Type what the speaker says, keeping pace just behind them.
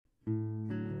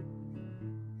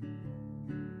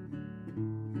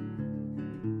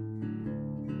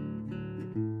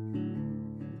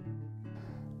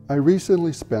I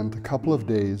recently spent a couple of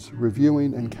days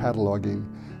reviewing and cataloging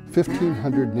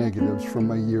 1,500 negatives from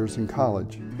my years in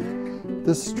college.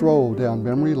 This stroll down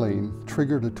memory lane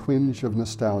triggered a twinge of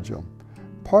nostalgia,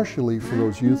 partially for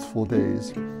those youthful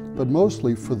days, but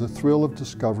mostly for the thrill of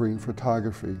discovering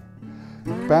photography.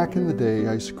 Back in the day,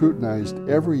 I scrutinized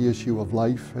every issue of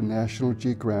Life and National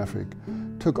Geographic,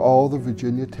 took all the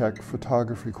Virginia Tech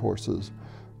photography courses,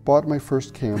 bought my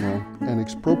first camera, and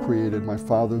expropriated my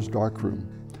father's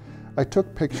darkroom. I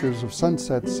took pictures of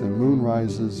sunsets and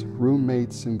moonrises,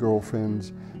 roommates and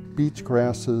girlfriends, beach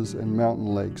grasses and mountain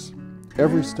lakes.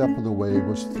 Every step of the way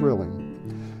was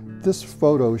thrilling. This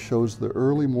photo shows the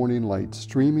early morning light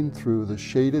streaming through the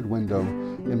shaded window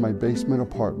in my basement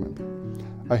apartment.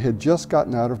 I had just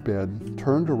gotten out of bed,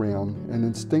 turned around, and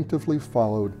instinctively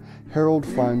followed Harold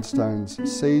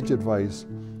Feinstein's sage advice: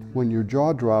 when your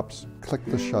jaw drops, click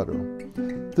the shutter.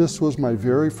 This was my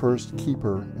very first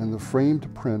keeper, and the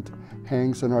framed print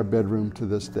hangs in our bedroom to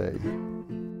this day.